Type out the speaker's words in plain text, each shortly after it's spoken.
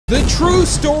The true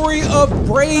story of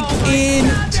Break-In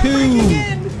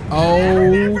 2.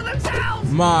 Oh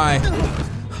my.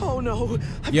 Oh no.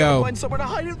 I've Yo. gotta find somewhere to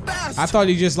hide it fast. I thought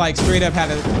he just like straight up had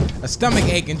a stomach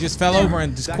ache and just fell over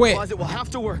and just that quit. closet will have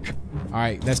to work. All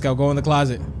right, let's go. Go in the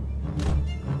closet.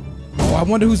 Oh, I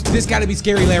wonder who's this. Got to be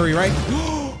Scary Larry, right?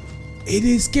 It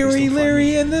is Scary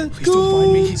Larry and the Please don't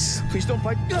find me. goons. Please don't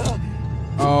find me.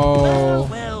 Oh,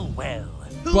 Well.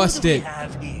 Who Busted. do we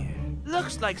have here?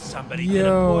 Looks like somebody did a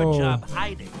Yo. poor job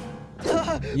hiding.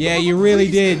 yeah, you really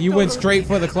Please, did. You don't went hurt straight me.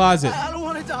 for the closet. I don't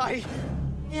want to die.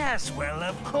 Yes, well,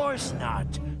 of course not.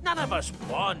 None of us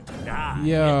want to die.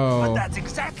 Yo. But that's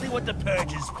exactly what the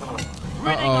purge is for.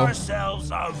 Ridding Uh-oh.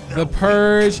 ourselves of The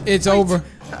purge. It's over.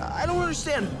 I don't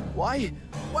understand. Why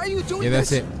are you doing Yeah,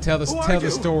 that's this? it. Tell Who the are you?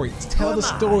 story. Tell Who the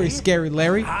am story, I? Scary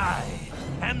Larry. I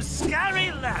am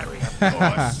Scary Larry, of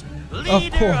course.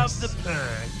 Leader course. of the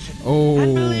purge. Oh.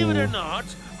 And believe it or not,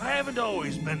 I haven't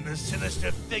always been the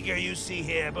sinister figure you see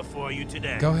here before you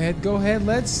today. Go ahead. Go ahead.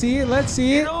 Let's see it. Let's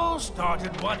see It it. all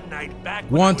started one night back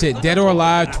when I was Wanted, dead or little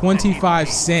alive, and 25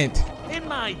 baby. cent. In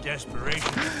my desperation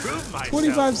to prove myself,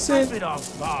 25 cent. I bit off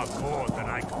far more than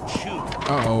I could chew.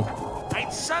 Uh-oh.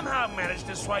 I'd somehow managed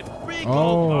to swipe 3 Oh.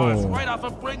 gold bars right off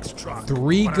of Brink's truck.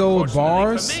 3 But gold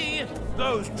unfortunately bars? For me,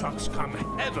 those trucks come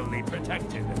heavily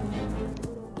protected.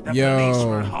 The Yo. police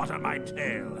were hot on my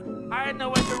tail. I had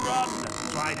nowhere to run,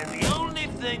 so I did the only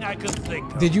thing I could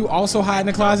think of. Did you also hide in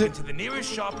the closet? To the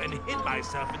nearest shop and hid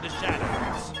myself in the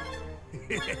shadows.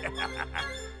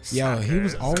 Yo, he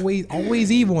was Suckers.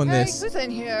 always evil in Hey, this. who's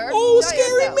in here? Oh, Show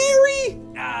Scary yourself. Mary!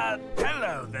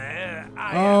 Hello there.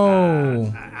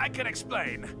 Oh. I can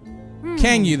explain.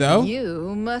 Can you though?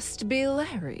 You must be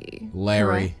Larry.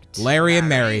 Larry. correct? Larry and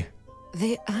Mary.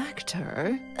 The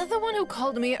actor? The one who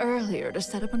called me earlier to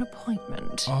set up an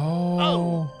appointment.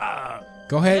 Oh.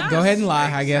 Go ahead and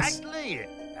lie, I guess. Exactly.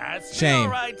 That's Shame. all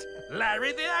right.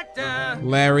 Larry the actor.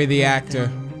 Larry the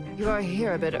actor. You are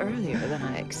here a bit earlier than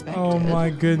I expected. Oh my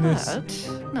goodness.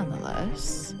 But,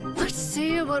 nonetheless, let's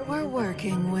see what we're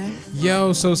working with.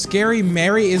 Yo, so Scary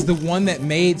Mary is the one that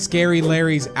made Scary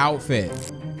Larry's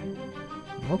outfit.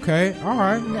 Okay, all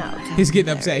right. Now, He's getting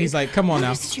Larry, upset. He's like, come on what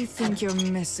now. is it you think you're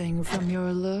missing from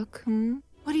your look?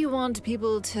 What do you want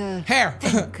people to Hair.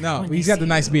 think No, when he's they got the see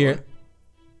nice you? beard.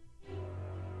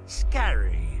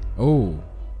 Scary. Oh,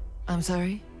 I'm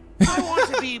sorry? I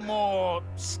want to be more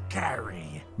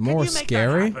scary. More Can you make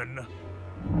scary? that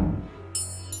happen?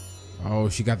 oh,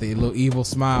 she got the little evil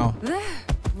smile. There,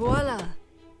 voila.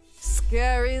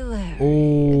 Scary Larry.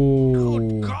 Oh.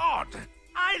 Good God.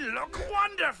 I look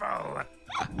wonderful.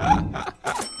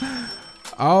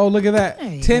 Oh, look at that. There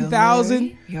you go, 10,000.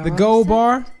 Larry. You're The all gold set.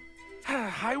 bar.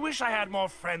 I wish I had more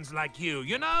friends like you.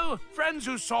 You know, friends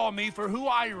who saw me for who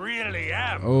I really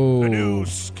am. Oh. The new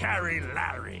Scary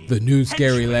Larry. The new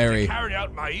Scary Henchmen Larry. to carry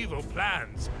out my evil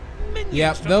plans. Minions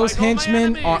Yep, to those fight all my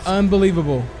henchmen are enemies.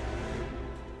 unbelievable.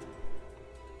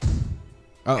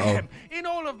 Uh-oh. In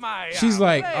all of my She's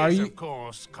like, plays, are you- of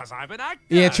course, 'cause I'm an actor.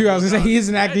 Yeah, true. I was gonna say, he is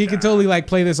an actor. He can Better. totally like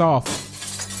play this off.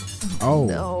 Oh.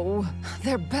 No,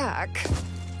 they're back.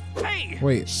 Hey,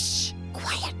 Wait. Shh,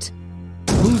 quiet.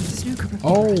 Who's This new group of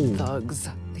Oh. thugs.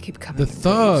 They keep coming The in waves,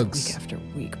 thugs. week after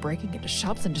week, breaking into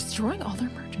shops and destroying all their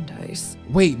merchandise.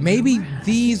 Wait, maybe Whereas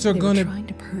these are they were gonna trying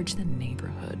to purge the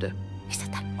neighborhood.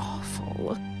 Isn't that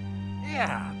awful?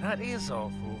 yeah, that is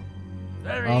awful.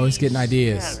 Very Oh, he's getting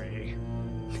ideas. scary.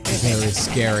 very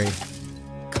scary.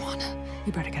 Come on,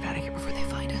 we better get out of here before they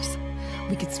find us.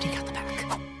 We could sneak out the back.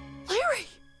 Larry!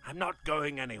 I'm not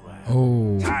going anywhere.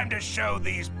 Oh. Time to show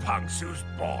these punks who's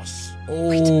boss.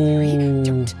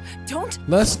 Oh. Don't.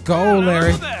 Let's go, Hello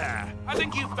Larry. there. I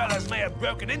think you fellas may have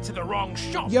broken into the wrong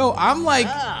shop. Yo, I'm like,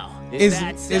 Oh, is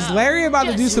that is so? Larry about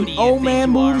to Just do who some do you old think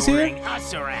man you are moves here? ordering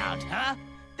us around, huh?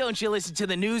 Don't you listen to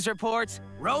the news reports?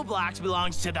 Roblox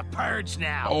belongs to the Purge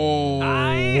now.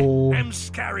 I Oh. am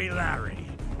Scary Larry.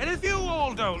 And if you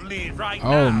all don't leave right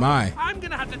Oh, now, my. I'm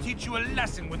gonna have to teach you a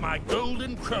lesson with my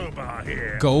golden crowbar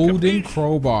here. Golden Capiche?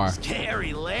 crowbar.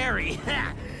 Scary Larry.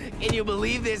 Can you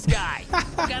believe this guy?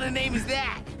 What kind of name is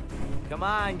that? Come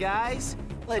on, guys.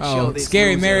 Let's show Oh, this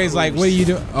Scary loser Mary's like, who's- what are you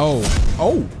doing? Oh.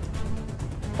 Oh.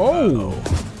 Oh.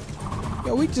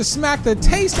 Yo, we just smacked the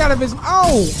taste out of his.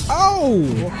 Oh. Oh.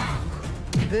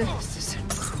 This is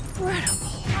incredible.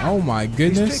 Oh my He's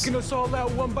goodness. taking us all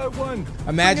out one by one.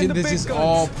 Imagine Bring in the this big is guns.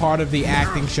 all part of the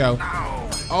acting show.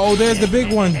 Oh, there's the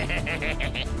big one.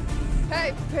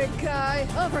 Hey, big guy,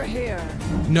 over here.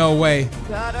 No way.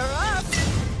 Got her up.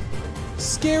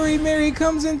 Scary Mary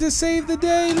comes in to save the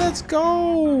day. Let's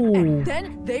go.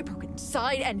 Then they broke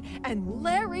inside and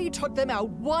Larry took them out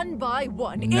one by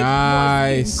one.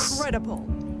 Nice. It was incredible.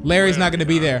 Larry's not gonna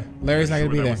be there. Larry's not gonna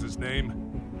be Sure there. that was his name?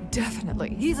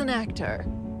 Definitely. He's an actor.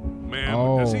 Ma'am,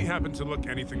 Oh. does he happen to look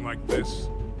anything like this?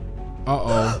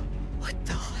 Uh-oh. What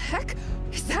the heck?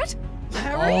 Is that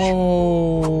Larry?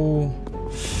 Oh.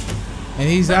 And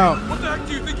he's out. What the heck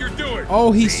do you think you're doing?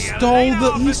 Oh, he See you stole later,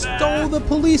 the officer.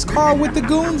 police car with the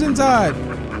goons inside.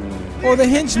 Or the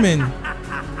henchmen.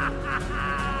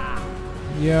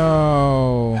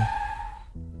 Yo.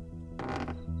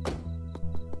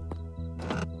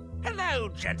 Hello,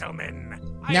 gentlemen.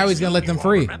 Now he's gonna let them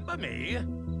free. Remember me?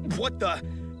 What the?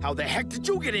 How the heck did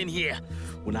you get in here?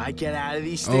 When I get out of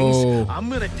these things, Oh. I'm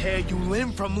gonna tear you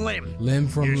limb from limb. Limb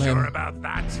from You sure limb. about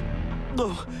that?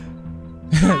 Ugh.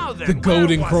 Now The then,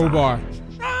 golden where was crowbar.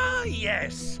 I? Ah,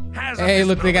 yes. As of Hey, this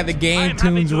look, they got the moment, Game I am happy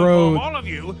Tunes to inform Road. all of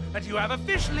you that you have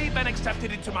officially been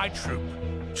accepted into my troop.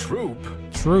 Troop?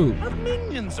 True. Of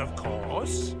minions, of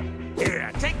course.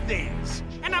 Here, take these.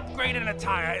 An upgrade in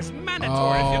attire is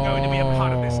mandatory if you're going to be a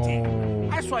part of this team.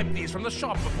 I swiped these from the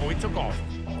shop before we took off.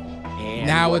 And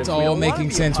Now what it's if we all don't wanna making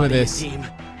be a sense part with of your this. team?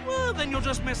 Well, then you'll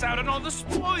just miss out on all the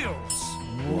spoils.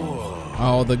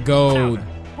 Oh, the Now gold. then,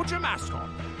 put your mask on.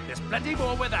 There's plenty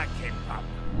more where that came from.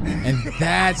 And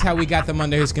that's how we got them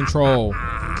under his control.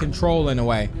 Control in a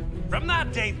way. From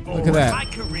that day forward, at that. my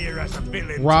career as a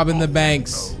villain Robbing took the off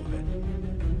banks. the road.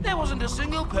 There wasn't a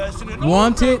single person in all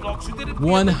Wanted Roblox who didn't feel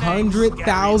the name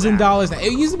 $100,000. Scary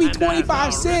It used to be And as 25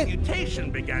 our cents.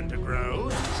 reputation began to grow,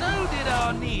 so did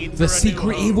our need The for a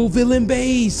secret new home. evil villain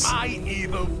base. My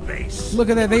evil face. Look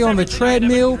at that, It they was on the everything I'd ever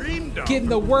treadmill, dreamed of. getting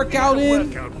the We workout had a in.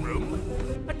 workout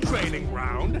room, a training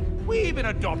ground. We even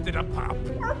adopted a pup.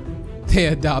 They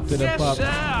adopted a Yes, pup. sir,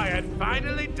 I had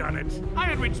finally done it. I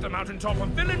had reached the mountaintop of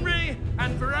villainry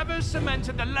and forever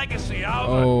cemented the legacy of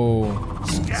Oh,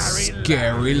 Scary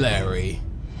Scary Larry.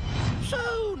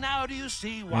 So now do you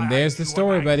see why? And there's I the do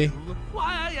story, what I buddy. do,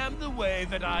 Why I am the way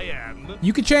that I am.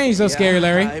 You could change those, Scary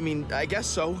Larry. I mean, I guess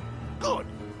so. Good.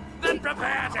 Then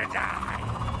prepare to die.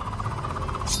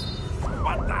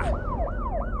 What the?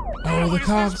 Oh, How the is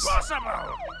cops. this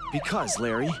possible? Because,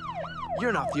 Larry,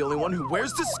 you're not the only one who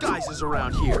wears disguises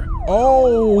around here.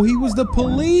 Oh, he was the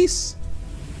police.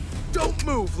 Don't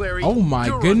move, Larry. Oh, my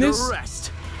You're goodness. Under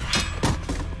arrest.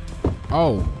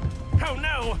 Oh, Oh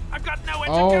no! I've got nowhere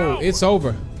to oh, go. it's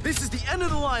over. This is the end of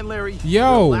the line, Larry.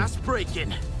 Yo. Your last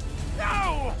break-in.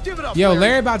 no. Give it up, Yo, Larry.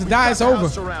 Larry about to We've die. got It's the over.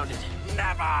 house surrounded.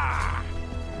 Never.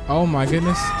 Oh my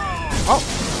goodness. Oh,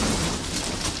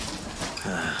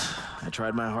 I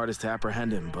tried my hardest to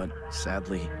apprehend him, but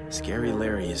sadly, Scary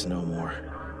Larry is no more.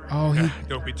 oh, he.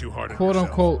 Don't be too hard on Quote, yourself.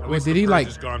 unquote, At wait, least did the he, purge like-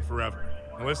 is gone forever.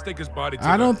 Now let's take his body to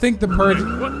I don't think the purge.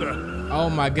 What the? Oh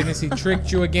my goodness, he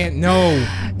tricked you again. No,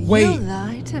 You wait.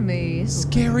 lied to me.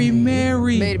 Scary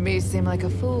Mary. Made me seem like a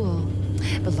fool.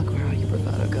 But look where all your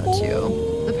bravado got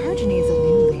you. The purge needs a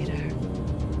new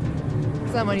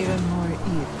leader. Someone even more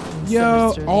evil. and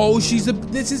Yo. sinister Oh, than she's a. you.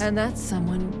 This is. And that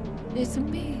someone is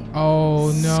me. Oh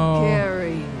no.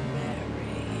 Scary Mary.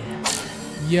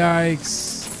 Yikes.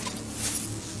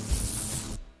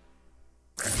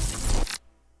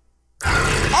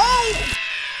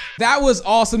 That was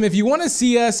awesome. If you want to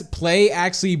see us play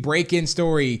actually Break-In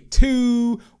Story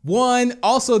 2, 1,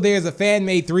 also there's a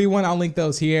fan-made 3-1. I'll link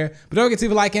those here. But don't forget to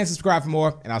leave a like and subscribe for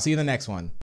more, and I'll see you in the next one.